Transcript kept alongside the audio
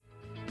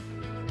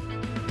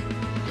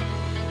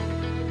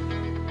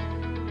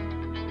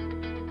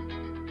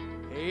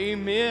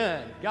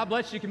Amen. God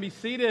bless you. You can be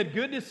seated.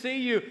 Good to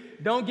see you.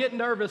 Don't get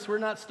nervous. We're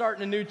not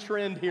starting a new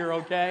trend here,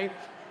 okay?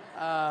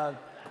 I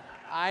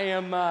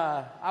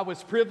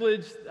was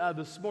privileged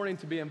this morning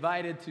to be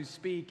invited to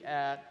speak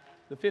at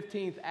the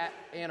 15th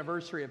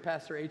anniversary of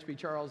Pastor H.B.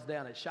 Charles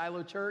down at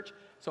Shiloh Church.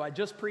 So I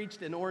just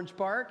preached in Orange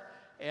Park,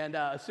 and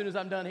as soon as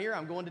I'm done here,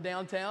 I'm going to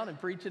downtown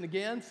and preaching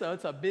again. So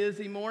it's a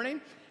busy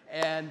morning.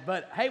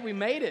 But hey, we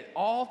made it.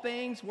 All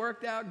things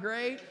worked out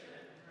great.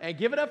 And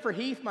give it up for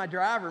Heath, my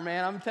driver,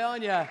 man. I'm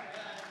telling you,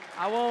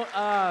 I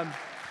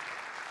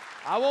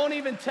won't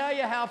even tell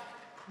you how.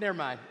 Never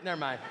mind.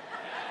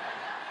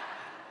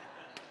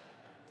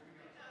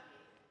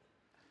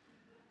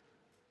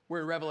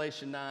 We're in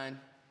Revelation 9.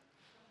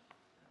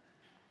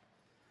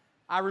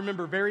 I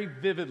remember very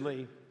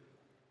vividly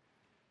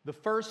the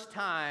first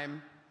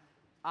time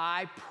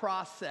I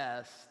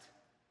processed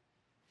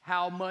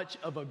how much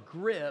of a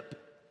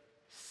grip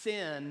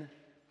sin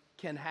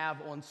can have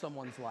on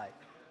someone's life.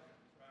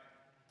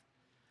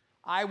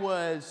 I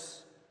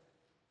was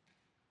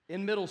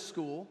in middle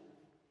school.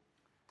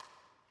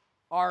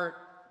 Our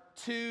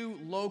two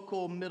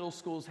local middle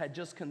schools had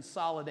just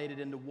consolidated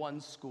into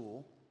one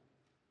school.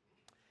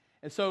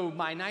 And so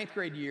my ninth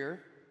grade year,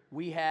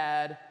 we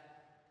had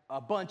a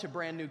bunch of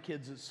brand new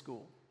kids at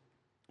school.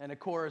 And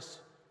of course,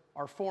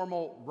 our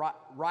former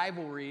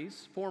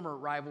rivalries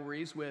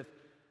with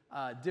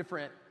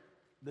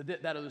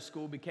that other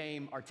school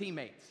became our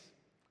teammates.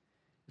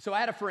 So I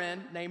had a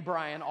friend named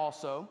Brian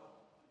also.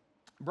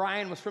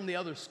 Brian was from the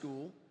other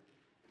school.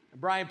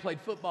 Brian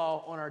played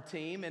football on our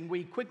team, and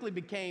we quickly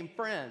became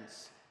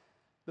friends.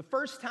 The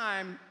first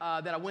time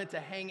that I went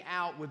to hang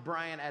out with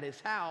Brian at his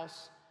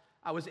house,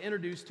 I was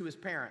introduced to his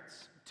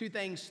parents. Two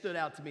things stood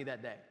out to me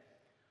that day.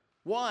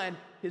 One,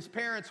 his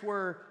parents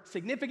were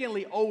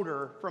significantly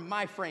older from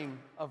my frame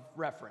of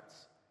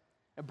reference.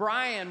 And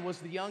Brian was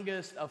the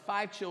youngest of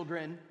 5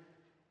 children,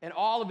 and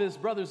all of his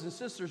brothers and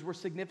sisters were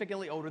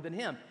significantly older than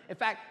him. In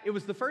fact, it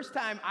was the first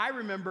time I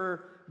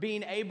remember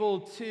being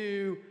able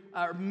to,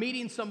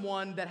 meeting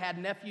someone that had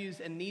nephews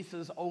and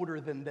nieces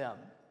older than them.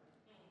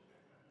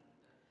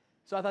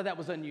 So I thought that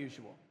was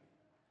unusual.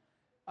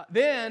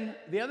 Then,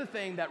 the other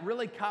thing that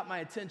really caught my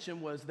attention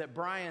was that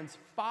Brian's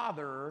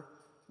father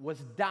was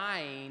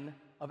dying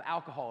of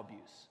alcohol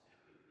abuse.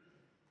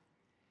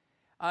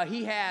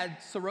 He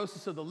had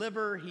cirrhosis of the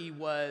liver. He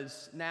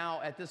was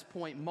now, at this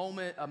point,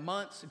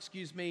 months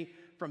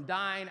from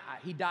dying.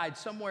 He died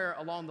somewhere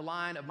along the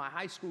line of my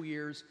high school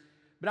years.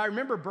 But I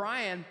remember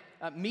Brian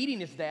meeting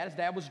his dad. His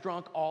dad was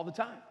drunk all the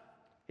time.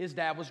 His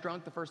dad was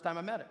drunk the first time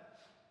I met him.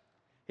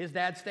 His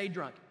dad stayed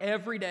drunk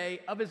every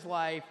day of his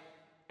life,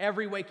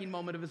 every waking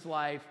moment of his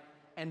life,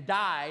 and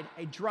died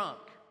a drunk.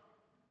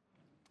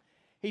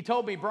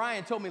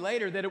 Brian told me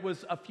later that it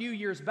was a few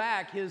years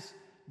back, his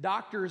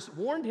doctors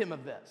warned him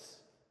of this.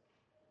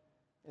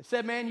 And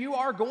said, man, you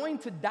are going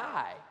to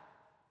die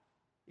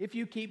if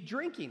you keep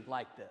drinking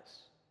like this.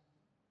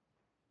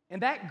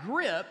 And that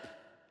grip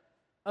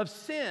of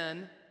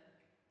sin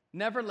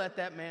never let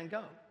that man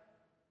go.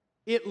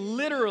 It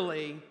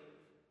literally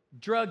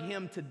drug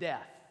him to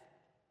death.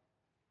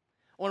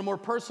 On a more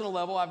personal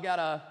level, I've got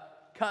a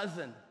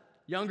cousin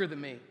younger than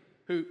me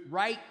who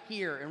right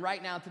here and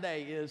right now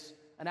today is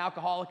an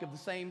alcoholic of the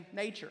same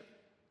nature.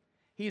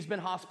 He's been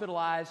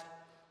hospitalized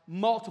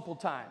multiple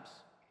times.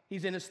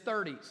 He's in his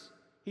 30s.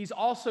 He's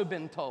also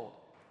been told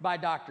by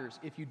doctors,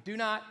 if you do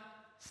not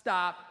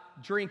stop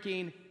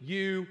drinking,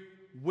 you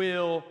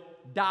will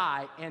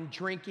die. And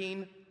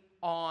drinking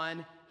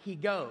on he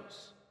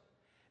goes.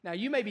 Now,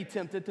 you may be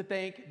tempted to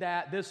think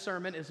that this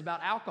sermon is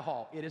about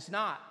alcohol. It is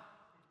not.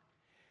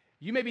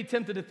 You may be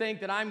tempted to think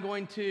that I'm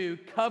going to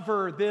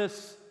cover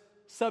this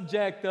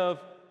subject of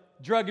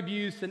drug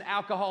abuse and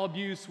alcohol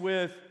abuse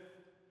with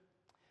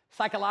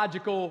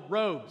psychological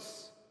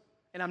robes,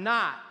 and I'm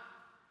not.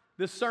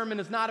 This sermon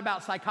is not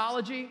about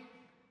psychology.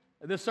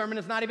 This sermon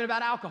is not even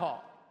about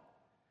alcohol.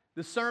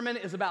 This sermon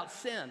is about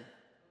sin.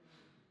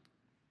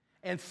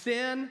 And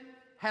sin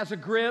has a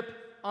grip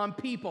on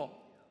people.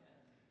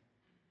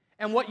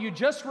 And what you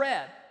just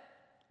read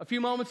a few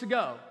moments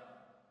ago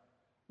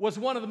was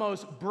one of the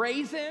most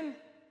brazen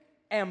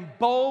and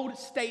bold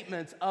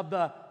statements of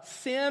the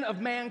sin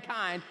of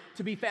mankind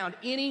to be found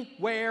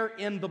anywhere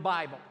in the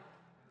Bible.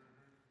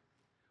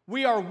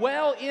 We are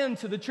well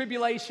into the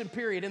tribulation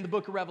period in the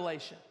book of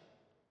Revelation.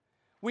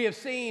 We have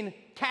seen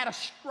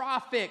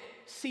catastrophic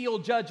seal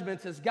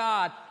judgments as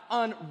God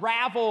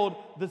unraveled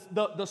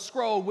the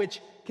scroll,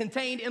 which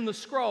contained in the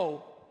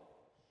scroll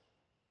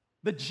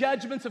the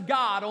judgments of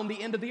God on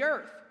the end of the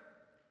earth.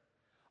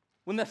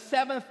 When the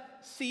 7th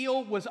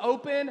seal was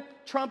opened,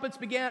 trumpets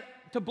began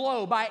to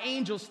blow by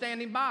angels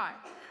standing by.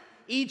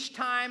 Each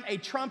time a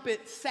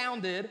trumpet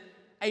sounded,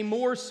 a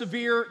more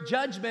severe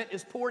judgment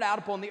is poured out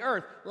upon the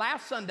earth.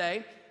 Last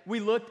Sunday, we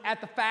looked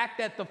at the fact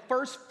that the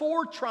first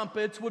 4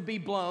 trumpets would be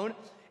blown,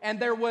 and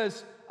there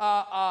was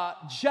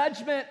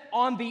judgment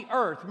on the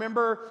earth.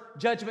 Remember,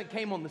 judgment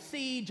came on the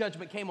sea,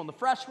 judgment came on the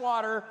fresh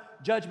water,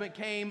 judgment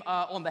came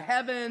on the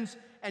heavens,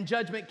 and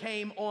judgment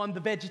came on the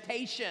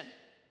vegetation.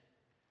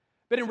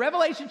 But in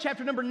Revelation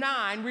chapter number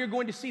 9, we are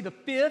going to see the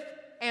fifth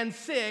and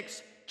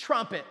sixth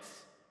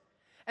trumpets.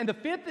 And the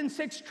fifth and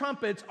sixth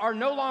trumpets are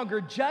no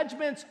longer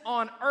judgments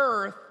on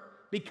earth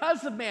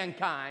because of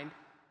mankind.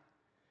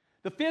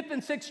 The fifth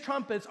and sixth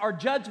trumpets are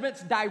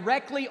judgments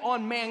directly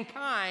on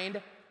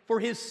mankind for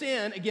his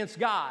sin against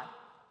God.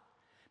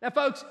 Now,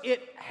 folks,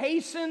 it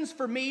hastens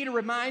for me to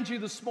remind you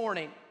this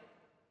morning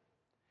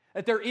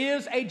that there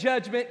is a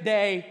judgment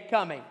day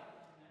coming.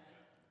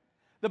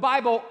 The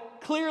Bible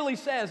clearly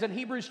says in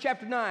Hebrews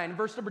chapter 9,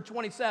 verse number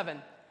 27,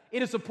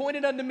 it is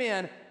appointed unto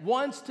men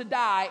once to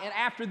die, and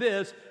after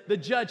this, the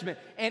judgment.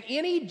 And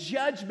any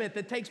judgment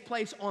that takes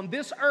place on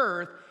this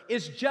earth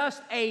is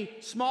just a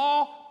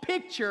small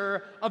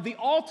picture of the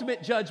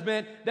ultimate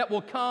judgment that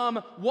will come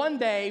one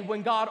day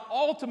when God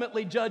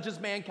ultimately judges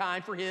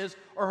mankind for his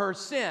or her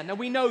sin. Now,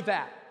 we know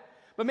that.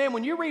 But man,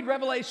 when you read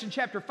Revelation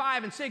chapter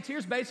 5 and 6,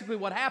 here's basically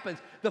what happens.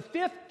 The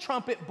fifth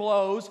trumpet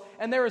blows,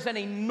 and there is an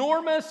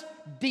enormous,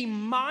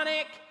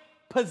 demonic,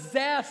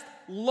 possessed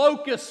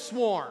locust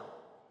swarm.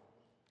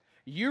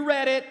 You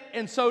read it,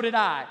 and so did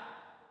I.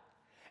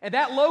 And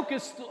that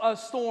locust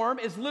storm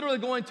is literally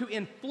going to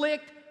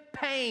inflict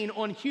pain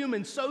on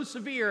humans so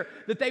severe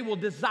that they will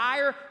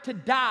desire to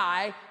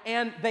die,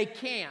 and they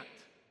can't.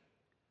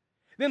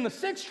 Then the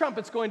sixth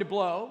trumpet's going to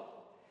blow,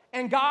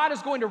 and God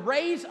is going to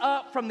raise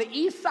up from the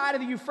east side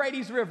of the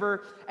Euphrates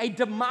River a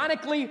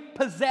demonically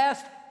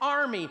possessed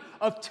army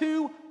of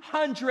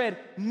 200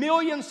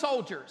 million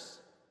soldiers.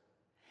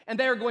 And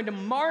they are going to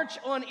march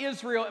on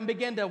Israel and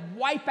begin to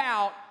wipe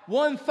out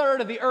 1/3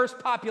 of the earth's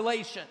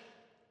population.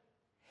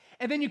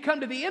 And then you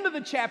come to the end of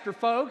the chapter,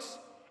 folks,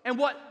 and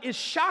what is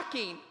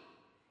shocking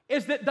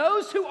is that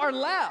those who are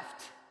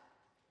left,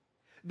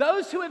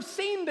 those who have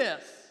seen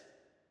this,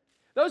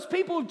 those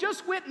people who've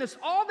just witnessed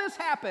all this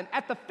happen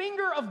at the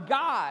finger of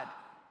God,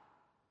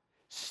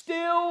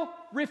 still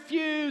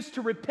refuse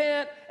to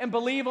repent and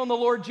believe on the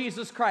Lord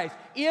Jesus Christ.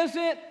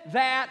 Isn't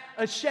that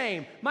a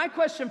shame? My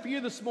question for you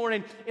this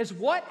morning is,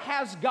 what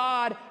has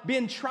God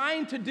been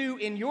trying to do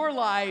in your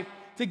life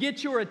to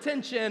get your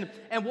attention,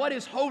 and what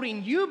is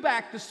holding you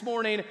back this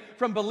morning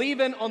from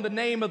believing on the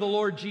name of the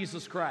Lord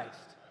Jesus Christ?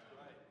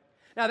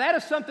 Now, that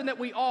is something that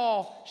we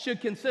all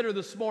should consider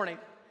this morning.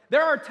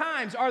 There are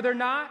times, are there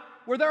not,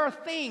 where there are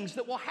things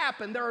that will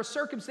happen, there are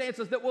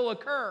circumstances that will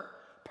occur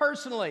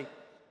personally,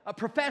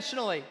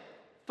 professionally,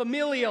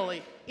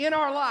 familially, in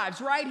our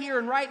lives, right here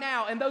and right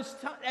now. And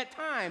at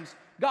times,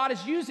 God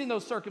is using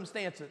those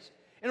circumstances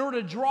in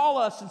order to draw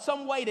us in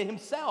some way to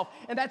himself.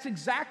 And that's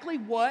exactly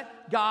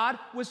what God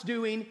was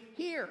doing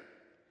here.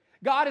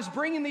 God is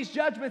bringing these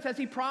judgments as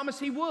he promised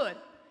he would.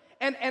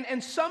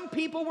 And some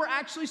people were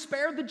actually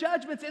spared the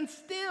judgments, and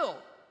still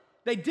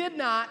they did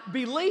not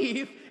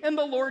believe in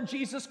the Lord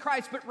Jesus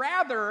Christ, but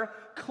rather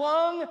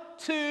clung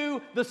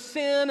to the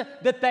sin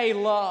that they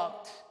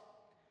loved.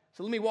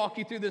 So let me walk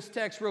you through this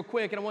text real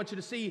quick, and I want you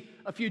to see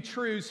a few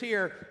truths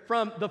here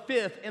from the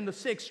fifth and the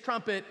sixth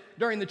trumpet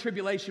during the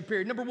tribulation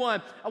period. Number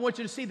one, I want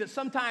you to see that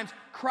sometimes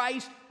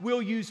Christ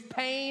will use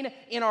pain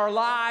in our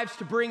lives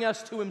to bring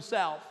us to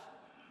himself.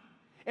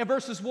 In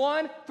verses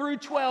 1 through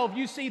 12,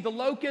 you see the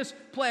locust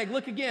plague.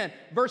 Look again,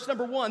 verse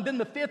number 1. Then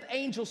the fifth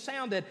angel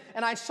sounded,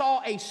 and I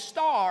saw a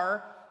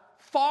star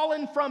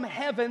fallen from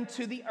heaven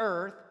to the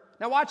earth.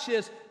 Now watch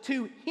this.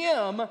 To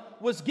him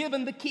was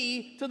given the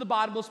key to the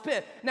bottomless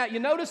pit. Now you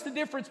notice the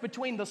difference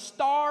between the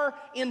star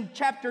in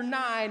chapter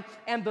 9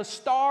 and the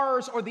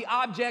stars or the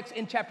objects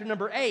in chapter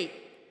number 8.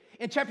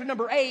 In chapter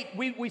number 8,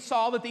 we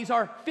saw that these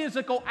are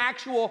physical,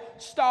 actual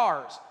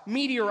stars,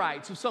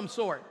 meteorites of some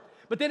sort.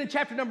 But then in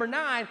chapter number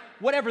 9,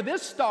 whatever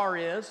this star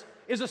is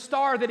a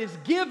star that is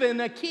given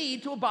a key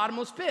to a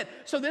bottomless pit.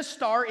 So this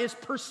star is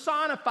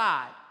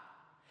personified.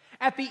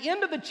 At the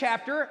end of the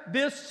chapter,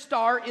 this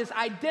star is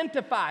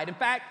identified. In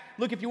fact,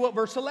 look if you will at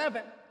verse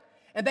 11.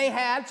 And they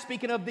had,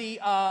 speaking of the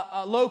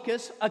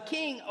locusts, a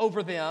king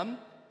over them,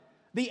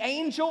 the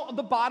angel of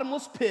the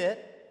bottomless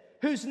pit,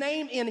 whose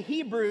name in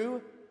Hebrew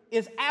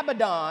is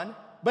Abaddon,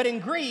 but in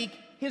Greek,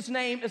 his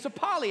name is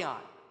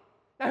Apollyon.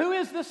 Now, who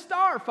is this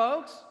star,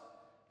 folks?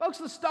 Folks,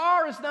 the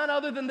star is none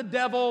other than the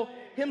devil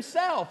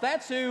himself.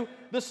 That's who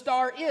the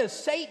star is.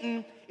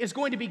 Satan is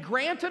going to be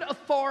granted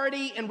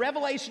authority in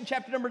Revelation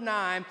chapter number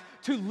 9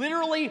 to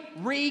literally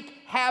wreak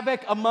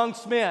havoc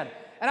amongst men.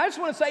 And I just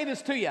want to say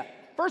this to you.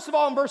 First of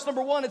all, in verse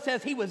number 1, it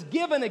says he was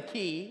given a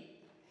key.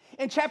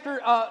 In chapter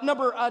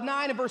number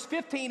 9 and verse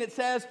 15, it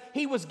says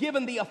he was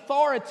given the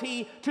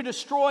authority to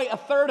destroy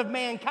 1/3 of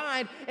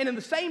mankind. And in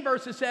the same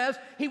verse, it says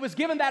he was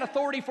given that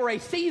authority for a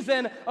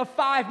season of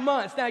 5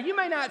 months. Now, you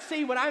may not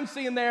see what I'm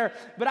seeing there,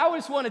 but I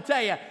just want to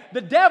tell you, the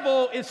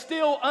devil is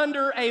still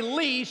under a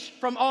leash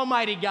from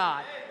Almighty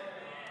God.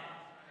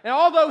 And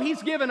although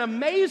he's given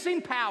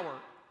amazing power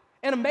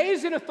and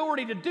amazing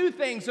authority to do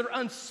things that are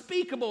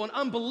unspeakable and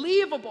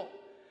unbelievable,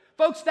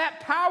 folks, that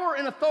power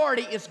and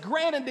authority is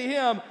granted to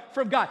him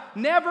from God.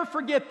 Never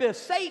forget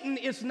this. Satan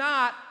is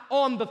not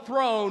on the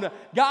throne.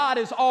 God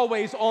is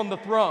always on the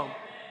throne.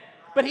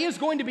 But he is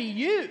going to be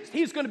used.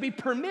 He's going to be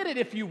permitted,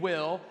 if you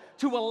will,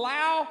 to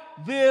allow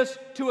this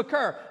to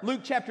occur.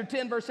 Luke chapter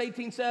 10, verse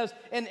 18 says,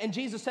 and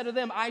Jesus said to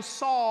them, I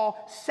saw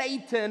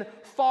Satan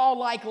fall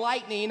like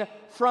lightning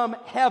from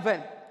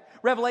heaven.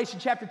 Revelation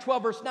chapter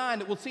 12, verse 9,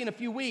 that we'll see in a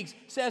few weeks,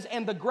 says,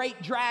 and the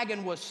great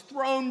dragon was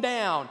thrown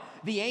down,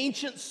 the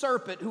ancient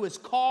serpent who is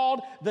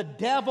called the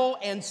devil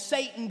and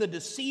Satan, the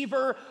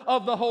deceiver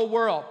of the whole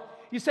world.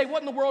 You say,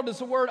 what in the world does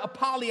the word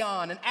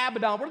Apollyon and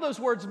Abaddon, what do those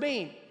words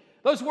mean?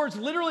 Those words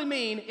literally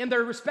mean, in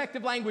their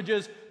respective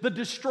languages, the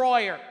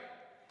destroyer.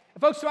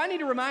 And folks, do I need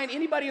to remind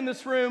anybody in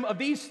this room of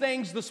these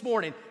things this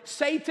morning?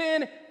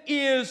 Satan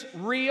is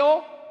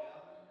real.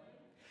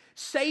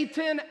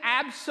 Satan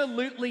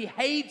absolutely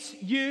hates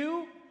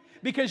you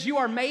because you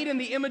are made in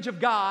the image of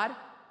God.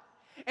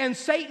 And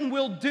Satan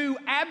will do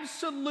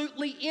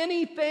absolutely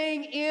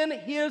anything in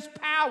his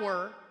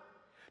power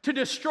to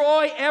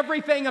destroy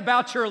everything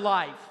about your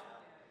life.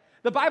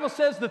 The Bible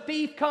says the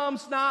thief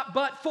comes not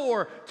but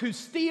for to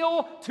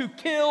steal, to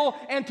kill,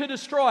 and to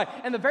destroy.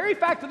 And the very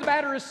fact of the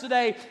matter is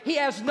today, he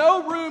has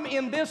no room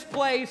in this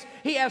place.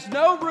 He has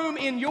no room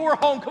in your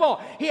home. Come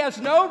on. He has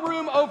no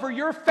room over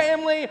your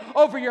family,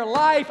 over your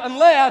life,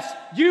 unless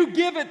you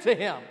give it to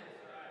him.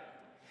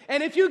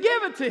 And if you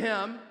give it to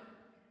him,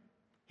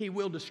 he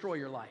will destroy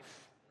your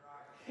life.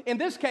 In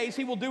this case,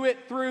 he will do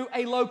it through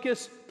a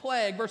locust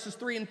plague, verses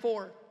 3 and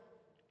 4.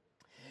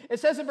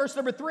 It says in verse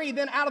number 3,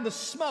 then out of the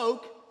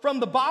smoke from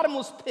the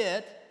bottomless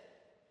pit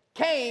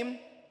came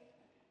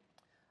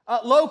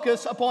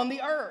locusts upon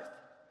the earth,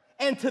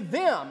 and to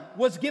them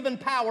was given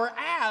power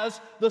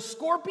as the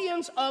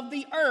scorpions of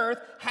the earth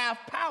have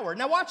power.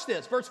 Now watch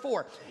this, verse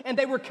 4. And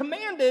they were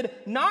commanded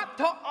not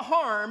to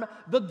harm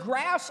the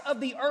grass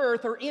of the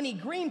earth or any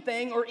green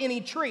thing or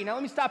any tree. Now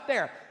let me stop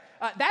there.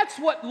 That's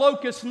what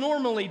locusts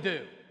normally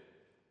do.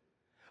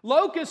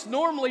 Locusts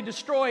normally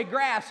destroy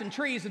grass and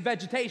trees and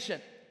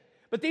vegetation.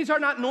 But these are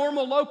not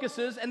normal locusts,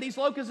 and these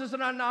locusts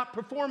are not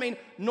performing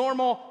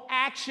normal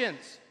actions.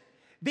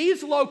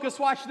 These locusts,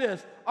 watch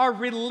this, are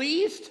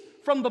released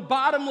from the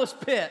bottomless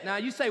pit. Now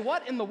you say,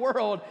 what in the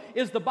world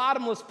is the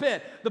bottomless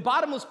pit? The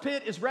bottomless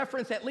pit is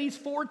referenced at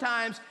least 4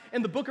 times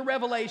in the book of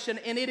Revelation,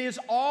 and it is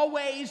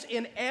always,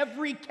 in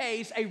every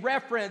case, a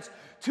reference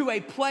to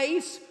a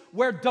place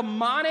where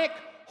demonic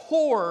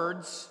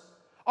hordes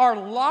are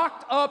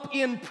locked up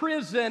in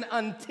prison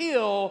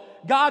until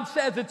God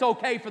says it's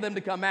okay for them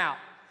to come out.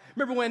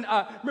 Remember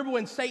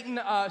when Satan,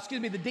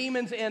 the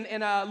demons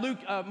in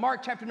Mark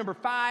chapter number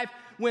 5,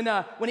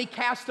 when he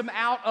cast them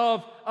out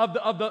of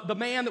the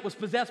man that was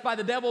possessed by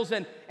the devils,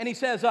 and he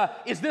says,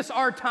 is this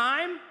our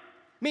time?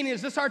 Meaning,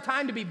 is this our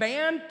time to be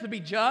banned, to be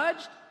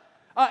judged?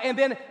 And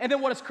then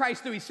what does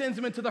Christ do? He sends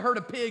them into the herd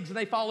of pigs, and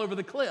they fall over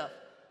the cliff,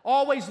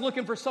 always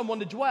looking for someone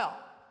to dwell.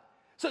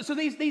 So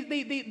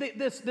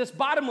this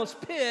bottomless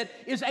pit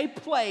is a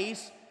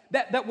place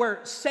that where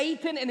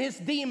Satan and his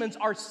demons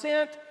are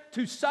sent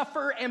to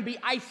suffer and be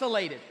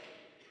isolated.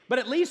 But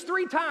at least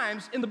 3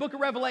 times in the book of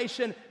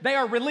Revelation, they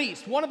are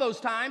released. One of those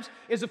times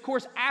is, of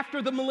course,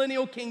 after the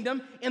millennial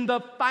kingdom in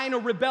the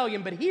final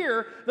rebellion. But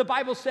here, the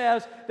Bible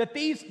says that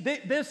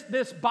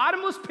this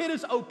bottomless pit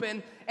is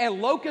open,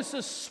 and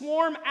locusts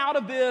swarm out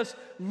of this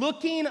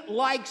looking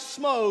like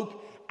smoke,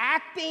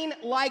 acting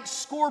like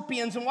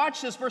scorpions. And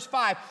watch this, verse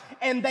 5.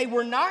 And they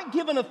were not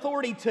given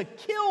authority to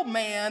kill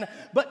man,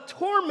 but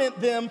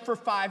torment them for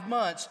 5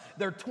 months.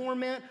 Their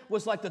torment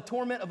was like the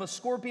torment of a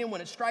scorpion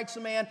when it strikes a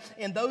man.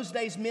 In those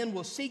days, men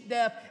will seek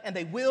death, and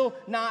they will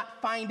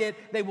not find it.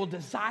 They will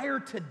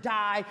desire to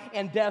die,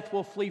 and death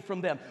will flee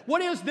from them.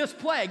 What is this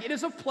plague? It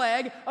is a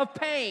plague of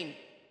pain.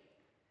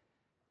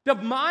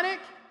 Demonic,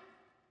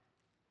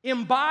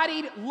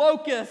 embodied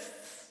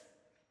locusts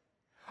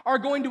are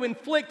going to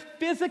inflict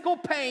physical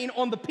pain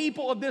on the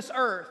people of this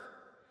earth.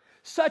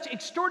 Such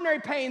extraordinary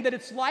pain that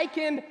it's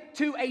likened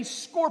to a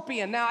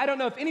scorpion. Now, I don't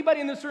know if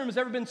anybody in this room has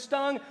ever been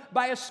stung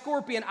by a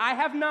scorpion. I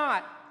have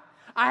not.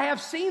 I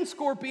have seen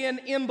scorpion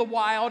in the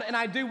wild, and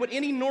I do what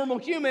any normal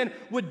human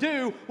would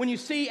do when you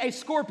see a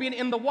scorpion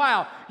in the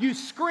wild. You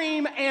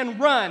scream and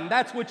run.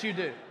 That's what you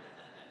do.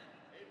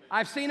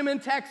 I've seen them in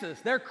Texas.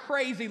 They're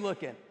crazy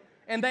looking.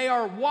 And they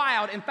are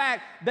wild. In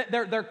fact,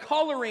 their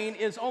coloring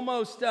is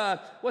almost,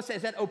 what's that?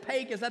 Is that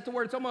opaque? Is that the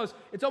word?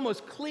 It's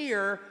almost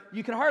clear.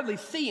 You can hardly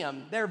see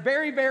them. They're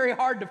very, very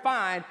hard to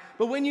find.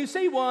 But when you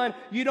see one,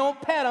 you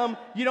don't pet them,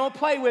 you don't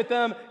play with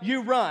them,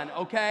 you run,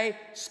 okay?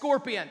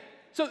 Scorpion.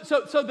 So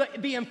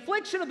the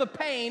infliction of the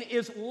pain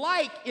is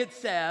like, it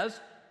says,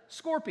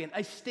 scorpion,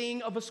 a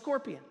sting of a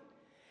scorpion.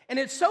 And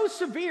it's so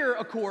severe,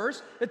 of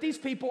course, that these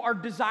people are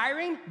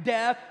desiring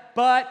death,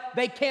 but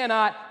they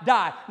cannot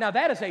die. Now,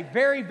 that is a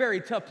very,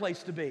 very tough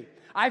place to be.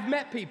 I've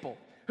met people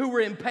who were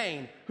in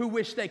pain, who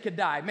wish they could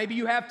die. Maybe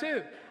you have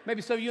too.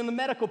 Maybe some of you in the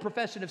medical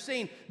profession have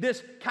seen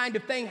this kind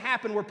of thing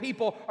happen where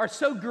people are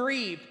so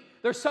grieved,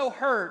 they're so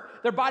hurt,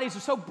 their bodies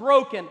are so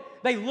broken,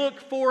 they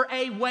look for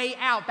a way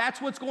out. That's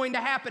what's going to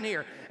happen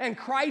here. And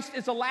Christ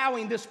is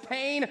allowing this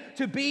pain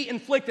to be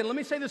inflicted. Let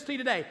me say this to you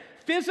today.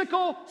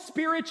 Physical,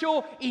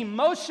 spiritual,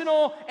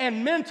 emotional,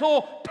 and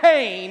mental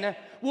pain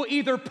will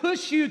either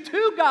push you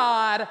to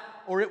God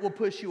or it will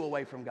push you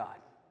away from God.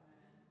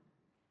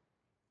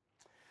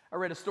 I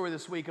read a story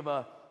this week of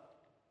a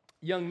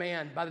young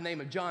man by the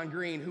name of John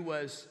Green who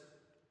was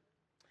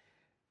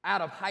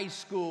out of high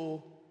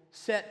school,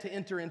 set to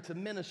enter into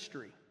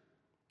ministry.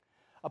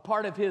 A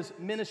part of his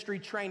ministry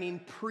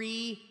training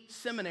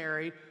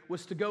pre-seminary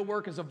was to go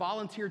work as a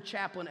volunteer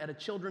chaplain at a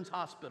children's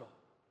hospital.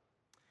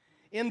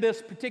 In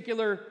this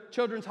particular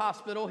children's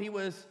hospital, he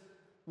was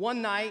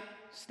one night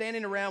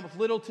standing around with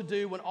little to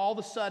do when all of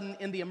a sudden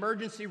in the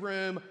emergency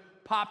room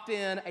popped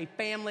in a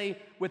family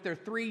with their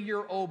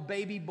 3-year-old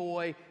baby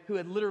boy who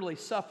had literally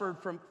suffered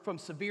from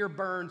severe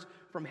burns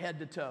from head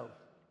to toe.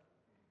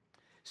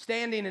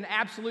 Standing in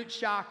absolute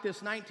shock,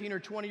 this 19 or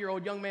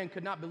 20-year-old young man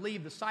could not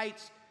believe the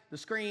sights, the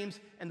screams,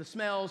 and the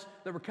smells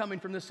that were coming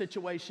from this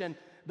situation.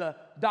 The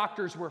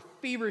doctors were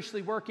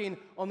feverishly working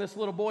on this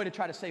little boy to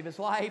try to save his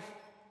life.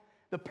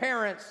 The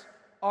parents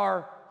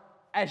are,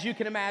 as you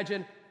can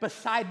imagine,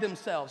 beside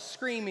themselves,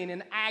 screaming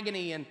in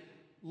agony and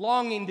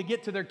longing to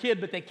get to their kid,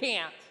 but they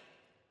can't.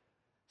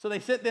 So they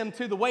sent them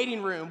to the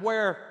waiting room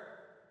where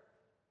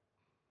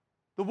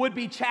the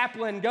would-be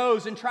chaplain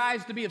goes and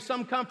tries to be of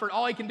some comfort.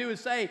 All he can do is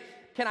say,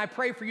 "Can I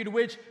pray for you?" To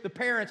which the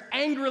parents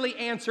angrily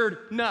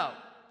answered, "No."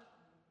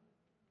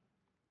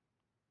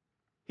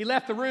 He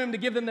left the room to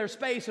give them their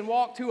space and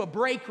walked to a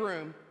break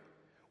room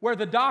where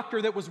the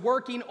doctor that was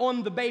working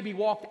on the baby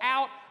walked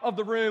out of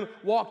the room,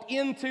 walked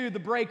into the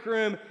break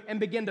room, and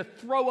began to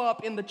throw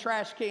up in the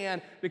trash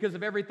can because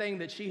of everything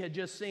that she had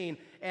just seen.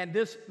 And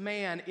this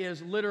man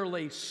is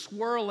literally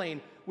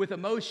swirling with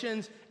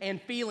emotions and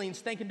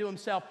feelings, thinking to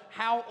himself,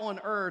 how on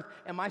earth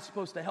am I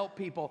supposed to help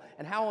people?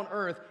 And how on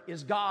earth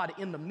is God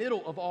in the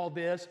middle of all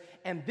this?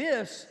 And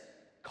this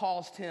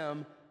caused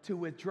him to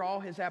withdraw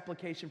his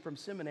application from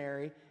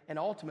seminary and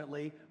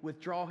ultimately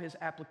withdraw his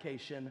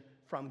application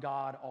from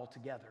God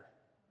altogether.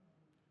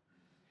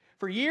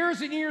 For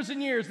years and years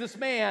and years, this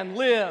man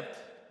lived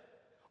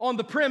on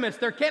the premise,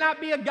 there cannot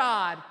be a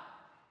God.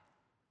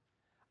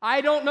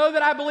 I don't know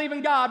that I believe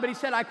in God, but he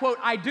said, I quote,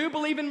 "I do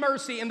believe in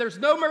mercy, and there's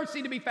no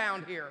mercy to be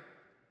found here."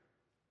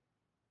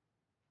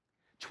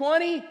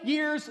 20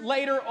 years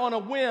later, on a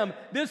whim,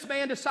 this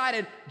man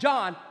decided,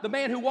 John, the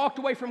man who walked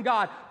away from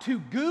God, to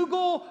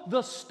Google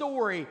the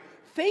story,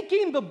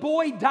 thinking the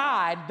boy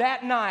died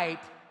that night,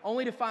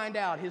 only to find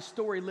out his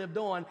story lived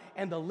on,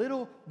 and the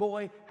little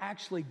boy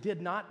actually did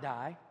not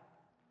die.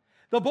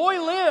 The boy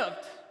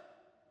lived.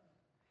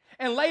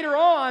 And later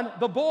on,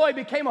 the boy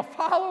became a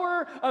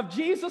follower of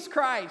Jesus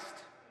Christ.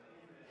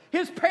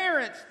 His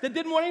parents, that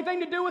didn't want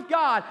anything to do with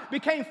God,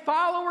 became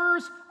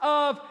followers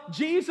of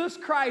Jesus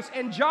Christ.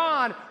 And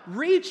John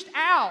reached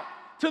out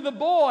to the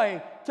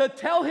boy to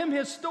tell him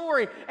his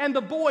story. And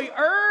the boy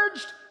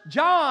urged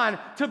John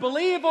to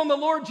believe on the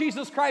Lord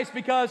Jesus Christ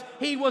because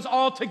he was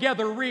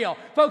altogether real.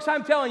 Folks,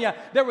 I'm telling you,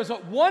 there was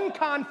one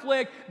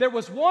conflict, there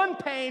was one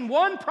pain,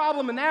 one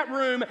problem in that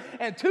room,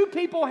 and two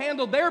people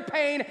handled their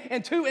pain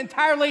in two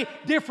entirely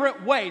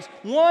different ways.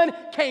 One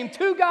came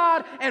to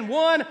God and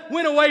one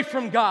went away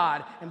from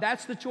God. And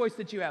that's the choice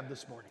that you have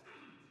this morning.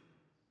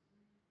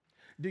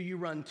 Do you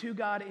run to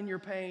God in your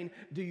pain?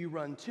 Do you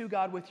run to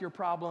God with your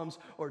problems?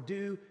 Or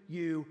do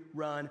you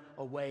run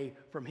away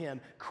from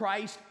Him?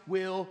 Christ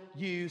will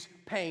use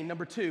pain.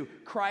 Number two,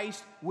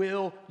 Christ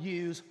will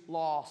use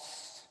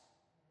loss.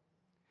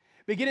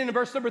 Beginning in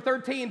verse number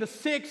 13, the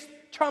sixth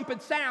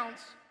trumpet sounds.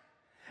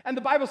 And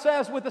the Bible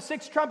says, with the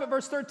sixth trumpet,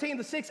 verse 13,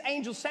 the sixth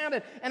angel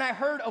sounded, and I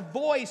heard a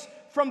voice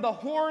from the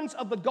horns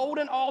of the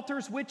golden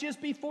altars which is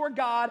before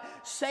God,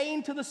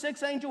 saying to the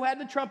sixth angel who had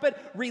the trumpet,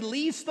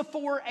 release the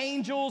four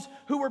angels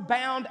who were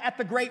bound at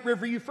the great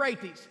river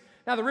Euphrates.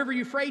 Now, the river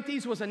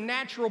Euphrates was a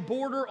natural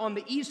border on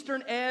the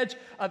eastern edge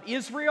of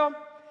Israel.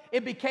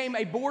 It became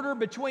a border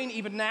between,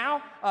 even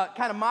now,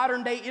 kind of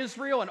modern-day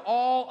Israel and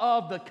all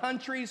of the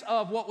countries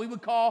of what we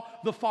would call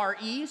the Far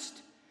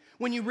East.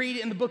 When you read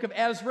in the book of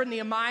Ezra,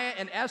 Nehemiah,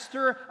 and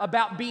Esther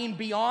about being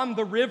beyond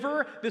the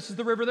river, this is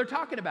the river they're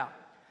talking about.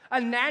 A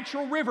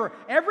natural river.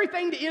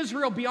 Everything to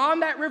Israel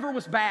beyond that river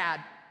was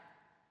bad.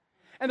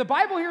 And the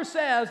Bible here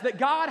says that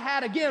God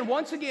had,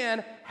 once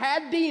again,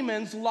 had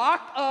demons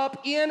locked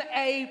up in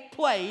a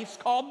place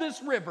called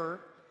this river.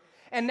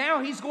 And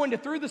now He's going to,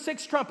 through the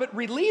sixth trumpet,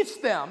 release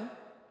them.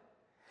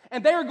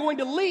 And they are going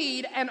to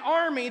lead an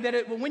army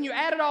that, when you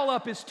add it all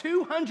up, is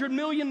 200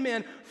 million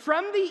men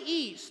from the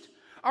east,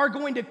 are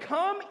going to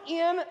come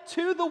in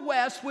to the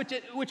west,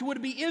 which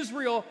would be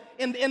Israel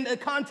in the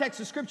context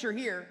of Scripture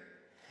here.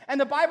 And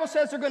the Bible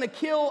says they're going to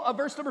kill,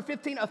 verse number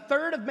 15, a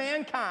third of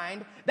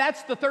mankind.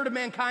 That's the third of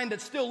mankind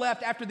that's still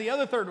left after the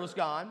other third was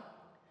gone.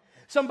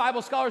 Some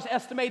Bible scholars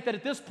estimate that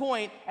at this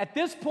point,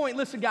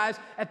 listen guys,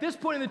 at this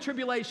point in the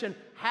tribulation,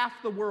 half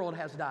the world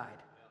has died.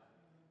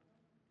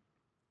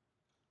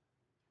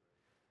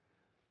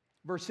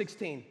 Verse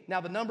 16,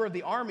 now the number of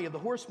the army of the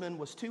horsemen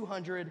was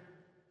 200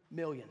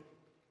 million.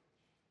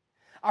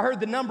 I heard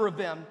the number of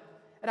them,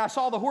 and I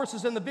saw the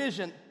horses in the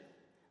vision.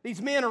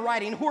 These men are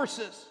riding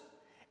horses.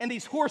 And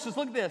these horses,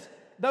 look at this,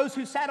 those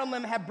who sat on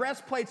them have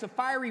breastplates of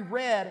fiery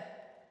red,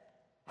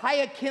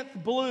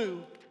 hyacinth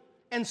blue,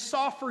 and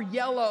sulfur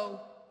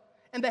yellow,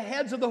 and the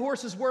heads of the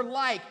horses were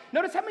like.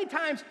 Notice how many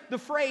times the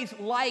phrase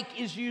like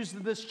is used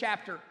in this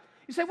chapter.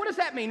 You say, what does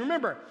that mean?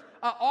 Remember,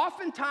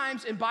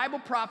 oftentimes in Bible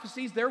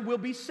prophecies, there will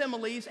be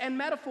similes and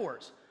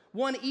metaphors.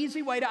 One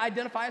easy way to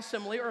identify a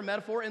simile or a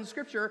metaphor in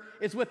Scripture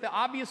is with the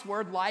obvious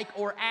word like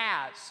or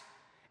as.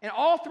 And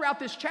all throughout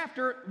this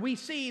chapter, we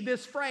see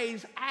this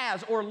phrase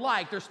as or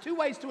like. There's two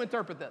ways to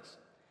interpret this.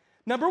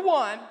 Number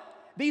one,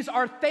 these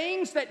are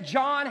things that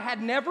John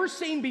had never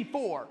seen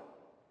before,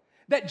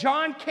 that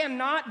John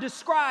cannot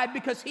describe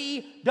because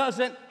he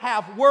doesn't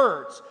have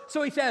words.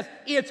 So he says,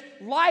 it's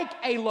like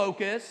a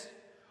locust,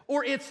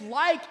 or it's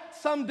like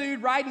some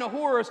dude riding a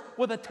horse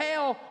with a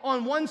tail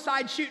on one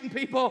side shooting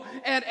people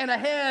and a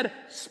head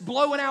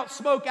blowing out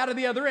smoke out of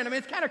the other end. I mean,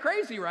 it's kind of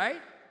crazy,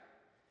 right?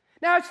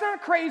 Now, it's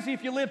not crazy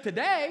if you live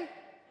today,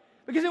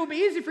 because it would be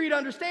easy for you to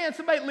understand.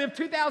 Somebody that lived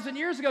 2,000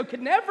 years ago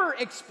could never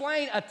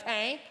explain a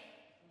tank,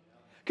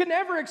 could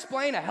never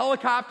explain a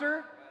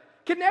helicopter,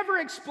 could never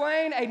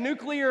explain a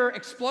nuclear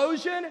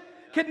explosion,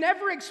 could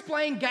never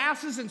explain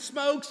gases and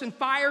smokes and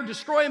fire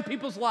destroying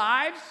people's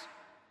lives.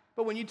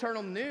 But when you turn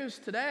on the news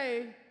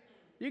today,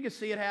 you can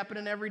see it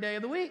happening every day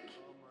of the week.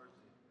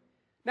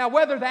 Now,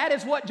 whether that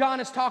is what John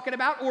is talking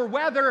about or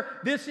whether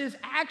this is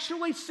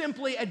actually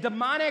simply a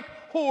demonic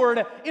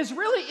horde is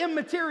really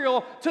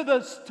immaterial to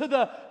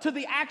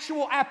the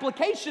actual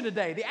application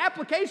today. The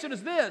application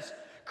is this: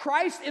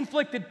 Christ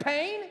inflicted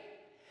pain,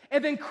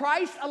 and then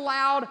Christ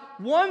allowed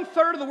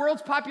 1/3 of the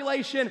world's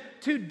population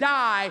to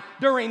die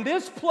during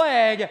this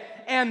plague,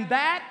 and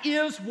that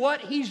is what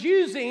he's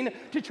using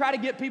to try to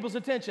get people's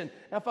attention.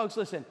 Now, folks,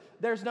 listen,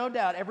 there's no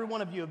doubt every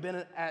one of you have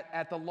been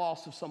at the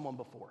loss of someone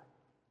before.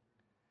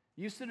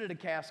 You stood at a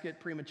casket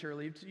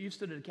prematurely. You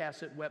stood at a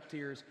casket, wept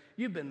tears.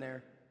 You've been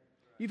there.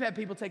 You've had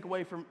people taken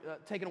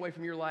away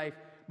from your life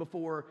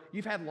before.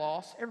 You've had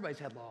loss. Everybody's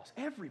had loss.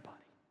 Everybody.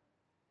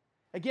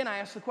 Again, I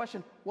ask the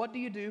question, what do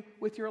you do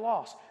with your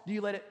loss? Do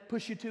you let it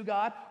push you to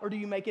God, or do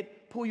you make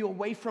it pull you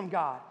away from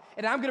God?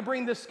 And I'm going to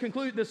bring this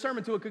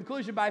sermon to a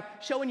conclusion by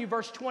showing you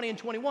verse 20 and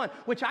 21,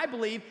 which I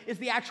believe is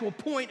the actual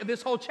point of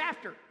this whole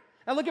chapter.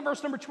 Now look at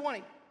verse number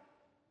 20.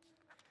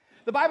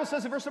 The Bible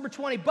says in verse number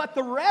 20, but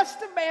the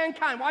rest of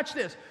mankind, watch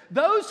this,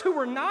 those who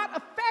were not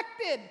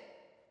affected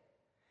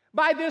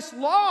by this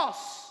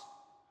loss,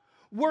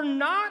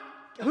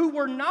 who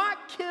were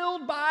not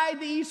killed by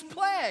these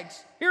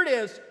plagues, here it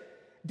is,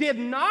 did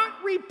not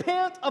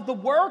repent of the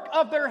work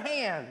of their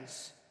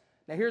hands.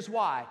 Now here's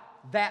why.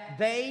 That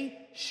they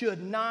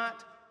should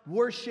not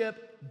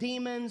worship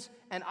demons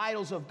and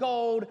idols of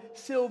gold,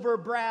 silver,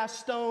 brass,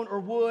 stone, or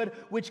wood,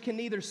 which can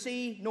neither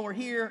see, nor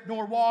hear,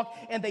 nor walk.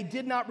 And they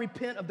did not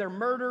repent of their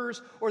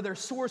murders, or their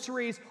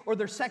sorceries, or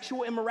their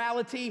sexual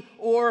immorality,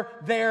 or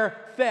their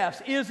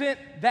thefts. Isn't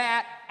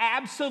that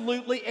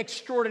absolutely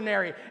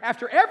extraordinary?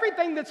 After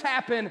everything that's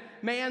happened,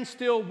 man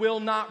still will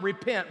not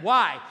repent.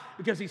 Why?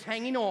 Because he's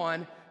hanging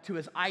on to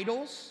his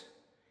idols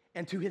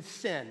and to his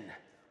sin.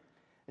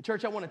 And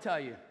church, I want to tell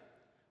you,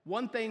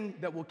 one thing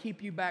that will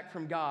keep you back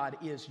from God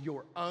is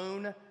your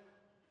own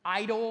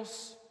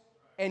idols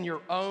and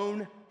your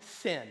own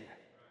sin.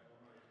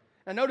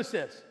 Now notice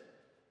this.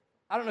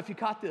 I don't know if you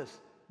caught this.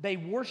 They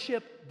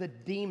worship the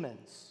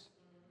demons.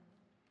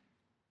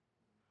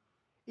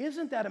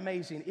 Isn't that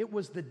amazing? It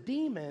was the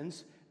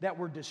demons that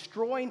were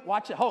destroying.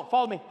 Watch it. Hold,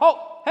 follow me. Hold.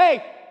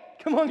 Hey,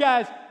 come on,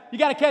 guys. You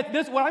got to catch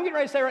this. What I'm getting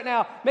ready to say right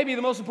now, maybe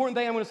the most important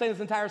thing I'm going to say in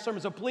this entire sermon,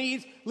 so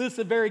please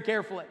listen very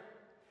carefully.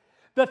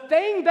 The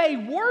thing they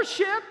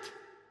worshiped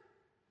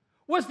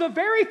was the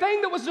very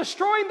thing that was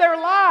destroying their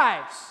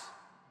lives.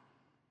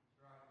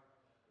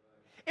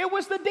 It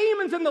was the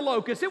demons and the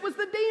locusts. It was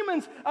the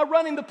demons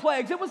running the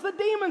plagues. It was the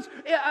demons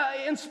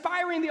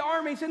inspiring the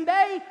armies. And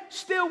they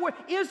still were.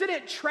 Isn't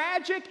it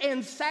tragic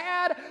and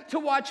sad to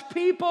watch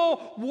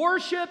people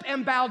worship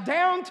and bow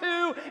down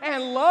to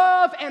and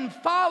love and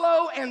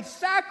follow and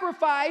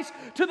sacrifice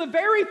to the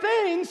very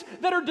things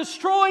that are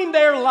destroying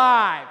their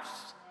lives?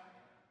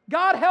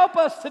 God help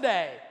us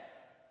today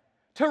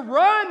to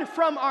run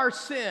from our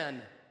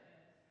sin,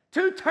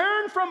 to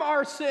turn from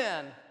our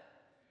sin,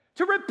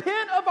 to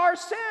repent of our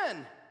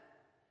sin.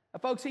 Now,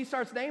 folks, he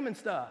starts naming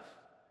stuff.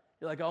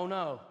 You're like, oh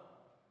no.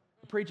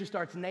 The preacher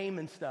starts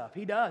naming stuff.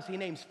 He does. He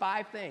names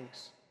 5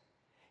 things.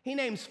 He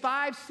names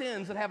 5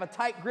 sins that have a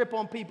tight grip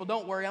on people.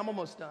 Don't worry, I'm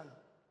almost done.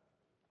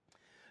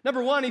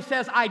 Number 1, he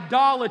says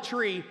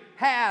idolatry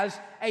has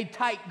a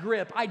tight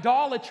grip.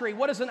 Idolatry,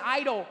 what is an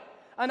idol?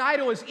 An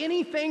idol is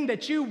anything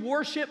that you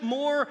worship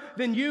more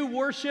than you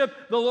worship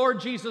the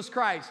Lord Jesus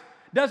Christ.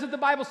 Doesn't the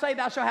Bible say,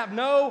 thou shalt have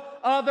no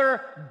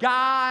other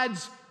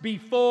gods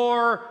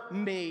before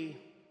me?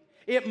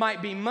 It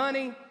might be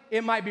money,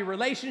 it might be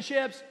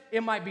relationships,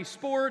 it might be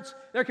sports.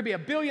 There could be a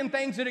billion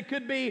things that it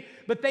could be,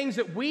 but things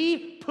that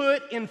we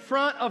put in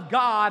front of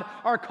God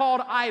are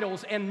called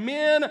idols, and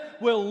men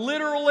will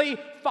literally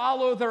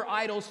follow their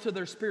idols to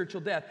their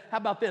spiritual death. How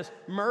about this?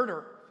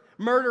 Murder.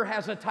 Murder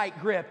has a tight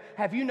grip.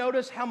 Have you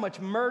noticed how much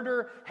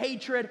murder,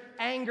 hatred,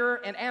 anger,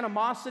 and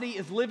animosity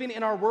is living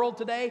in our world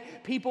today?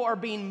 People are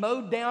being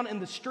mowed down in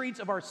the streets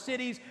of our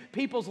cities.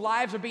 People's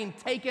lives are being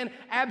taken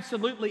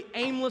absolutely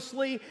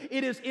aimlessly.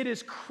 It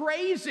is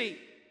crazy.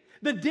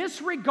 The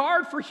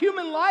disregard for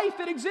human life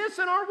that exists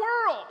in our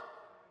world.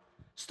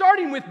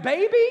 Starting with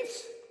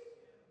babies.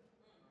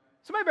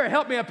 Somebody better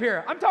help me up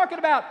here. I'm talking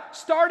about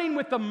starting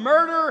with the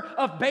murder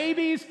of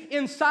babies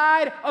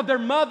inside of their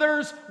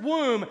mother's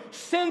womb.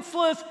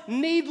 Senseless,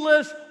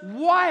 needless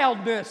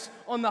wildness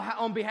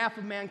on behalf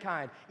of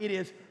mankind. It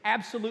is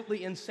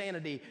absolutely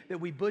insanity that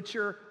we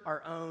butcher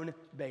our own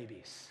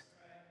babies.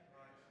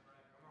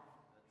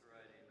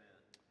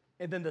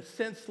 And then the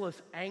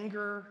senseless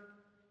anger,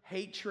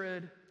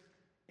 hatred,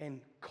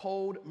 and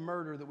cold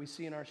murder that we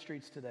see in our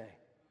streets today.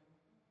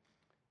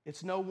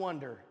 It's no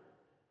wonder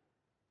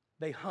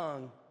they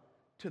hung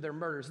to their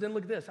murders. Then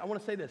look at this. I want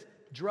to say this.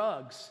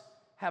 Drugs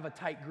have a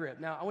tight grip.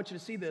 Now, I want you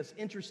to see this.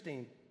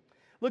 Interesting.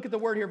 Look at the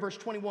word here, verse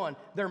 21.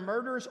 Their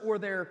murders or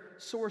their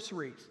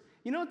sorceries.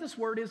 You know what this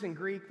word is in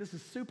Greek? This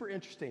is super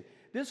interesting.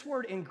 This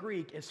word in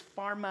Greek is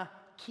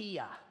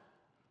pharmakia.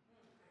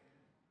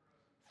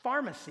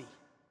 Pharmacy.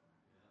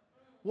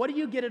 What do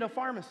you get at a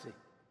pharmacy?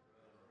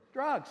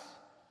 Drugs.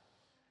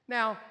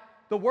 Now,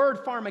 the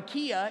word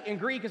pharmakia in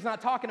Greek is not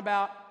talking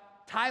about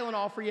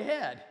Tylenol for your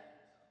head.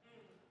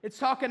 It's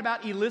talking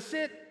about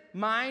illicit,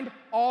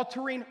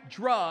 mind-altering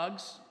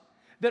drugs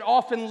that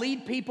often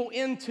lead people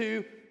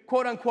into,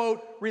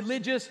 quote-unquote,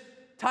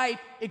 religious-type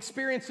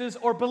experiences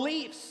or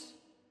beliefs.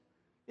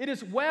 It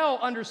is well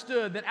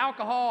understood that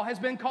alcohol has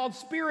been called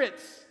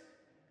spirits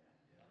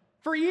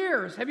for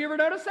years. Have you ever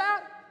noticed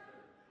that?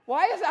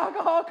 Why is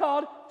alcohol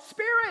called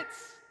spirits?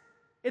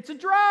 It's a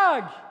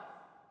drug.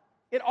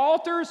 It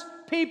alters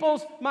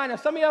people's mind. Now,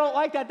 some of y'all don't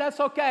like that. That's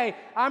okay.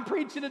 I'm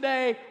preaching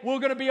today. We're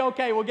going to be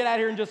okay. We'll get out of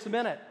here in just a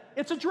minute.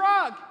 It's a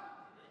drug.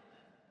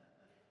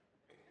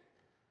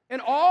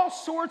 And all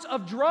sorts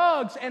of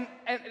drugs and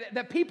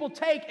that people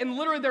take, and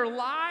literally their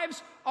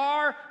lives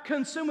are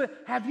consumed with.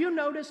 Have you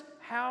noticed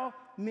how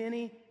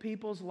many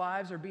people's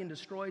lives are being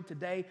destroyed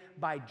today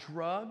by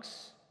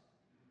drugs?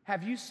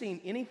 Have you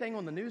seen anything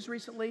on the news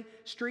recently?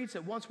 Streets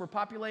that once were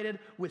populated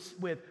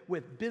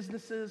with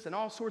businesses and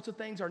all sorts of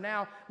things are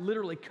now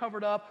literally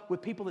covered up with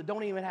people that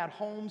don't even have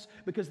homes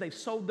because they've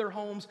sold their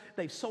homes,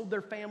 they've sold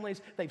their families,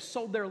 they've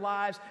sold their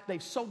lives,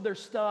 they've sold their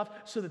stuff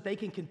so that they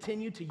can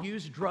continue to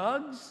use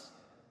drugs.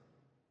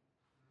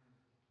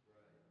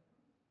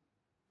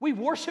 We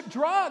worship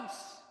drugs.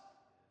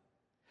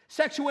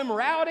 Sexual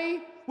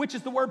immorality, which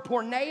is the word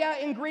porneia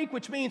in Greek,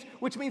 which means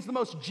the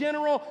most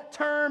general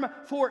term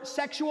for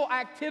sexual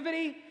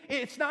activity.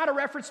 It's not a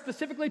reference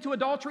specifically to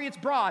adultery, it's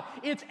broad.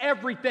 It's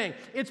everything.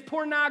 It's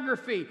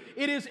pornography.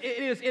 It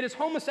is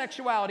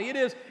homosexuality. It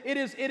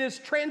is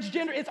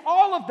transgender. It's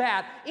all of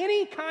that.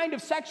 Any kind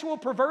of sexual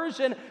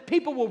perversion,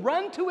 people will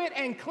run to it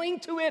and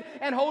cling to it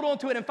and hold on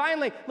to it. And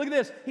finally, look at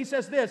this. He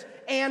says this,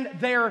 and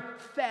their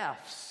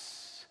thefts.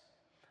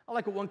 I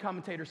like what one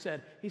commentator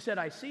said. He said,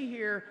 I see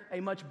here a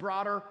much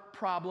broader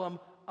problem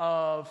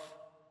of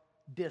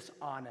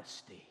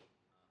dishonesty.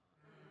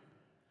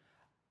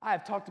 I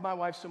have talked to my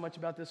wife so much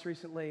about this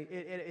recently.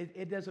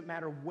 It doesn't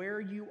matter where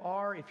you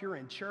are, if you're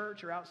in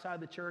church or outside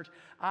the church.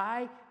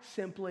 I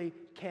simply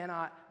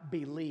cannot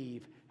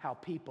believe how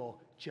people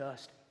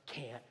just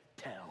can't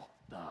tell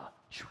the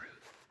truth.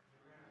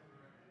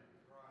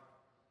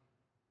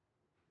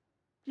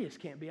 You just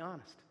can't be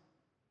honest.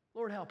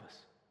 Lord, help us.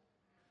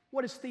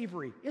 What is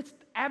thievery? It's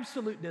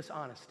absolute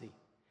dishonesty.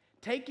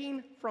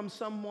 Taking from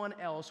someone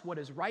else what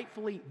is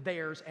rightfully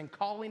theirs and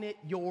calling it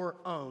your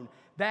own.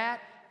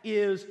 That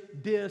is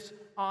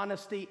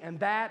dishonesty, and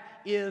that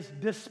is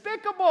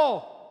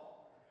despicable.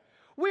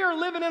 We are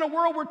living in a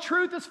world where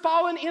truth is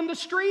fallen in the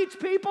streets,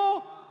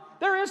 people.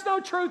 There is no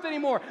truth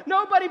anymore.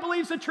 Nobody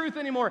believes the truth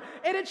anymore.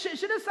 And it should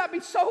just not be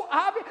so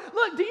obvious.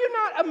 Look, do you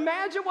not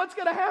imagine what's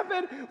going to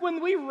happen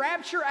when we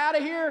rapture out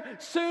of here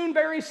soon,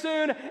 very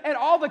soon, and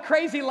all the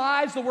crazy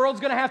lies the world's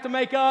going to have to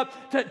make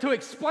up to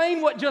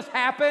explain what just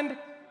happened?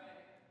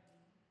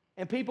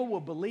 And people will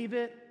believe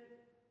it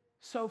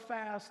so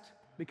fast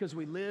because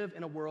we live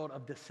in a world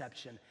of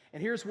deception.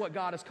 And here's what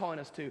God is calling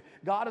us to.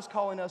 God is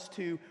calling us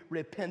to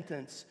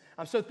repentance.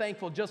 I'm so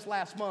thankful. Just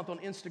last month on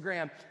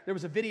Instagram, there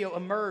was a video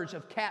emerged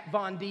of Kat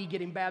Von D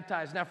getting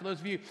baptized. Now, for those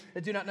of you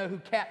that do not know who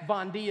Kat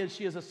Von D is,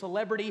 she is a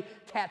celebrity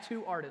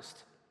tattoo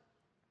artist.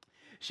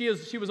 She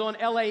was on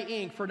LA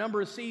Ink. for a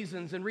number of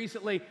seasons and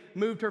recently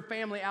moved her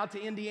family out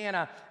to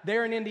Indiana.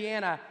 There in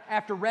Indiana,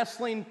 after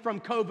wrestling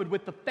from COVID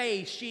with the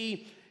face,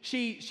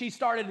 she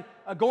started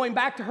going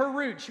back to her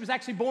roots. She was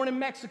actually born in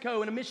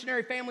Mexico in a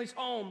missionary family's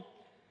home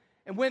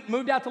and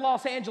moved out to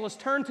Los Angeles,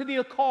 turned to the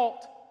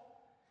occult,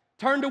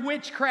 turned to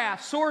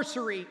witchcraft,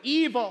 sorcery,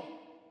 evil.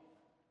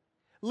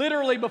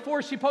 Literally,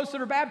 before she posted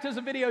her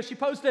baptism video, she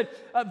posted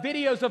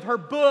videos of her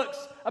books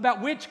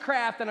about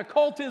witchcraft and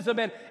occultism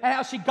and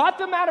how she got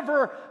them out of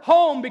her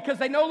home because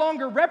they no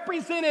longer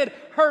represented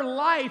her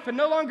life and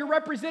no longer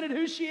represented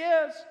who she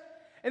is.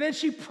 And then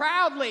she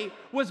proudly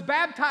was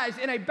baptized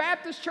in a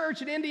Baptist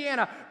church in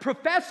Indiana,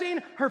 professing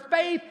her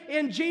faith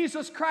in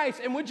Jesus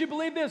Christ. And would you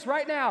believe this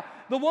right now?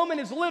 The woman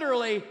is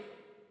literally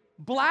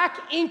black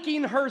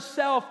inking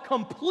herself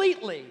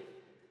completely,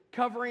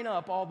 covering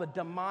up all the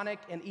demonic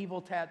and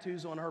evil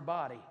tattoos on her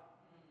body.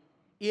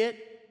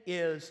 It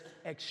is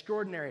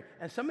extraordinary.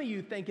 And some of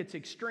you think it's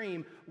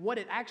extreme. What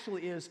it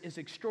actually is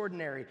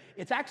extraordinary.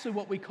 It's actually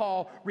what we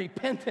call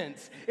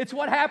repentance. It's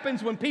what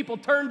happens when people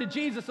turn to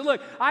Jesus. And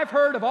look, I've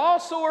heard of all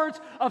sorts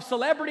of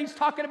celebrities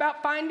talking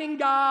about finding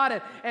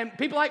God, and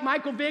people like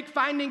Michael Vick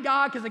finding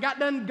God because they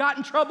got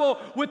in trouble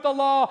with the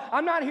law.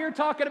 I'm not here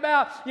talking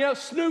about,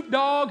 Snoop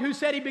Dogg, who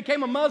said he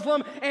became a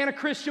Muslim and a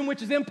Christian,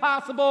 which is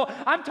impossible.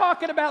 I'm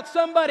talking about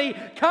somebody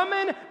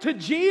coming to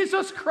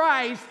Jesus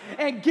Christ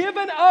and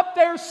giving up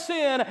their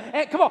sin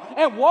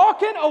and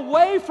walking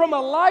away from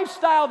a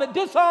lifestyle that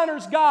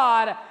dishonors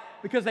God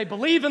because they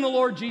believe in the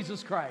Lord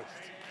Jesus Christ.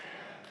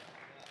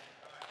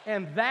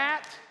 And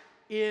that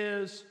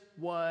is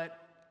what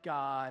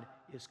God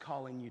is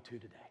calling you to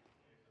today.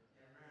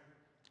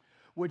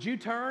 Would you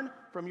turn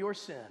from your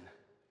sin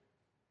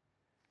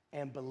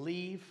and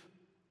believe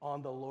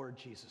on the Lord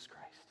Jesus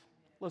Christ?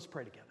 Let's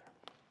pray together.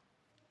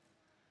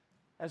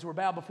 As we're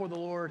bowed before the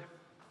Lord,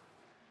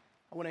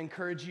 I want to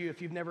encourage you,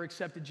 if you've never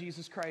accepted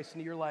Jesus Christ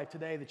into your life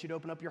today, that you'd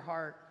open up your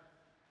heart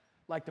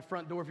like the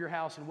front door of your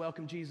house and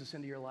welcome Jesus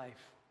into your life.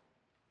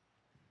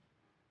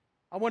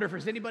 I wonder if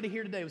there's anybody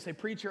here today who would say,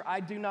 "Preacher, I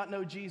do not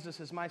know Jesus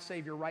as my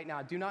Savior right now.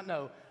 I do not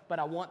know, but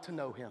I want to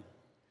know Him.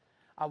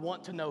 I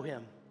want to know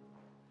Him.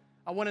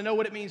 I want to know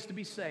what it means to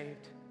be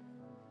saved."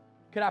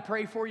 Could I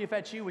pray for you? If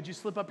that's you, would you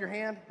slip up your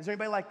hand? Is there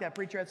anybody like that?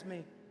 "Preacher, that's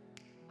me.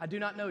 I do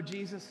not know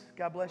Jesus.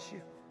 God bless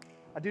you.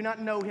 I do not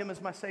know Him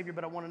as my Savior,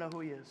 but I want to know who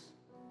He is.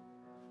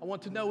 I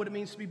want to know what it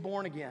means to be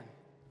born again.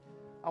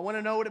 I want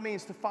to know what it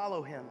means to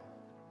follow Him."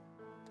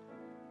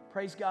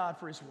 Praise God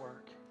for His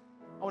work.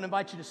 I want to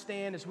invite you to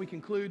stand as we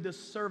conclude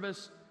this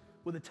service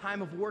with a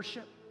time of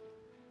worship.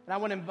 And I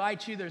want to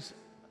invite you, there's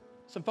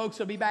some folks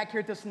that will be back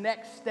here at this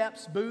Next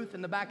Steps booth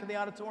in the back of the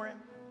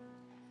auditorium.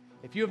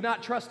 If you have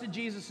not trusted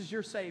Jesus as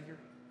your Savior,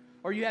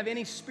 or you have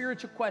any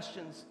spiritual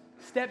questions,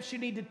 steps you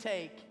need to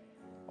take,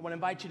 I want to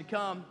invite you to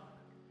come.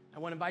 I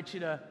want to invite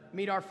you to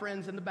meet our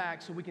friends in the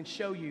back so we can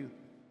show you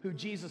who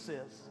Jesus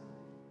is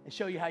and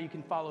show you how you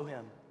can follow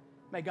Him.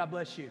 May God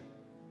bless you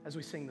as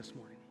we sing this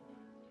morning.